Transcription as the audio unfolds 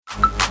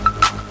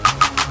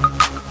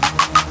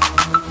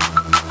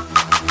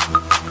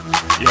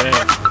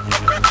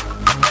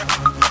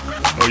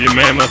your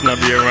man must not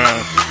be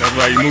around. That's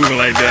why you moving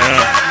like that,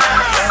 huh?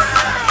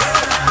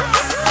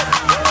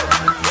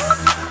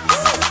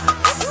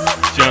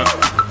 Jump.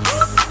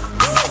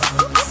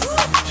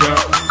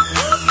 Jump.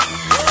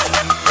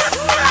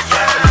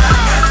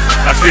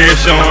 I see her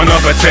showing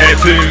off her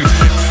tattoos.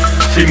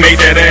 She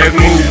make that ass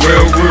move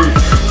real rude.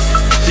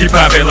 She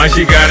pop it like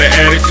she got an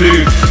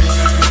attitude.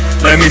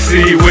 Let me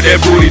see what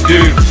that booty do.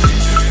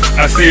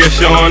 I see her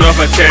showing off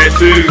her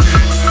tattoos.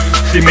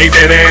 She make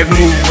that ass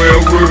move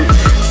real rude.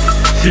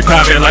 She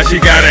pop it like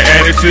she got an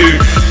attitude.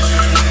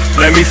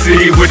 Let me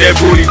see what that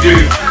booty do.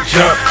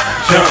 Jump,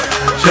 jump,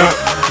 jump,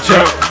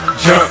 jump,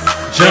 jump,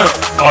 jump.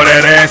 All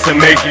that ass to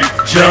make you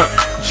jump,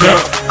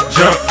 jump,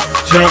 jump,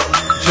 jump,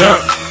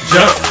 jump,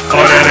 jump.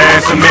 All that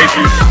ass to make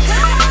you.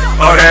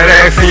 All that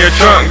ass in your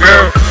trunk,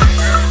 girl.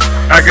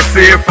 I can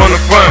see it from the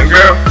front,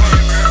 girl.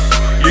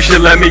 You should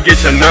let me get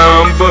your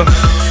number.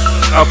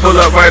 I'll pull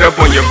up right up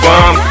on your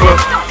bumper.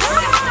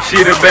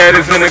 She the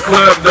baddest in the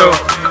club though.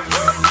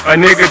 A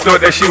nigga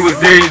thought that she was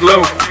Dej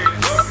Low.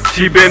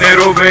 She bend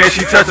it over and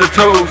she touch her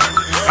toes.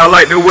 I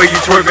like the way you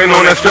twerking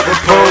on that stripper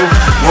pole.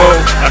 Whoa,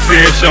 I see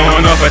her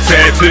showing off her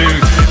tattoos.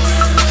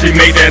 She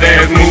make that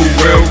ass move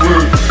real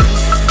rude.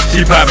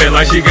 She pop it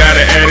like she got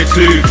an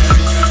attitude.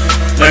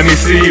 Let me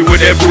see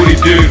what that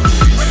booty do.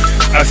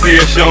 I see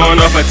her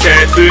showing off her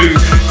tattoos.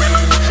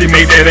 She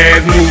make that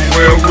ass move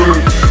real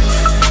rude.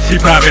 She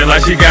pop it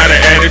like she got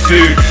an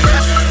attitude.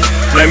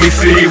 Let me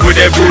see what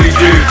that booty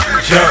do.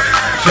 Jump,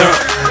 jump,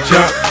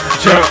 jump,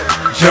 jump,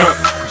 jump,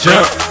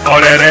 jump.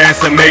 All that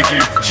ass to make you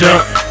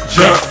jump,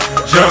 jump,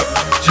 jump,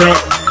 jump,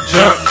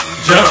 jump,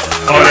 jump.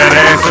 All that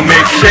ass to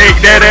make you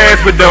shake that ass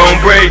but don't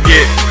break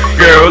it.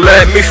 Girl,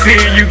 let me see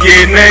you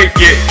get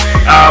naked.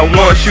 I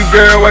want you,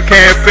 girl, I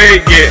can't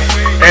fake it.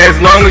 As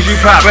long as you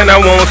poppin', I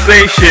won't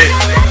say shit.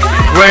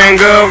 Ring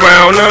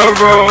around the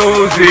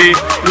rosy,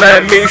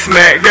 let me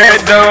smack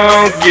that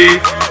donkey.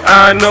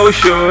 I know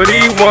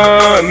shorty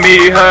want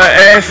me, her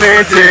ass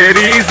and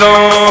titties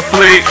on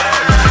fleek.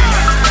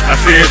 I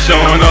see her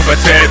showing off her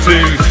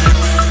tattoos.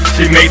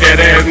 She make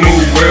that ass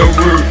move real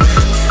rude.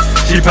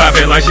 She pop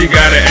it like she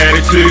got an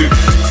attitude.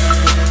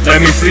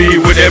 Let me see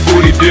what that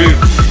booty do.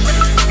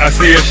 I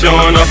see her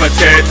showing off her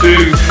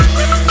tattoos.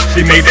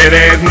 She make that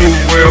ass move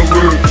real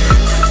rude.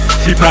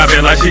 She pop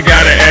it like she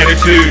got an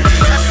attitude.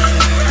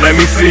 Let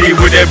me see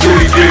what that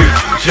booty do.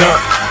 Jump,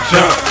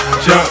 jump,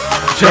 jump,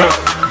 jump,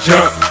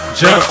 jump,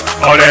 jump.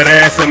 All that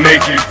ass to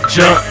make you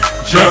jump,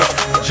 jump,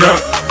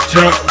 jump,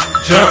 jump,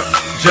 jump,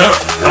 jump.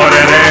 All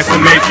that ass to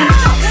make you.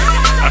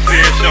 I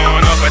see her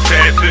showing off her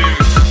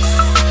tattoos.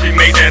 She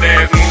make that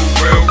ass move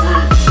real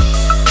rude.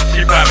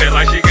 She pop it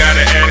like she got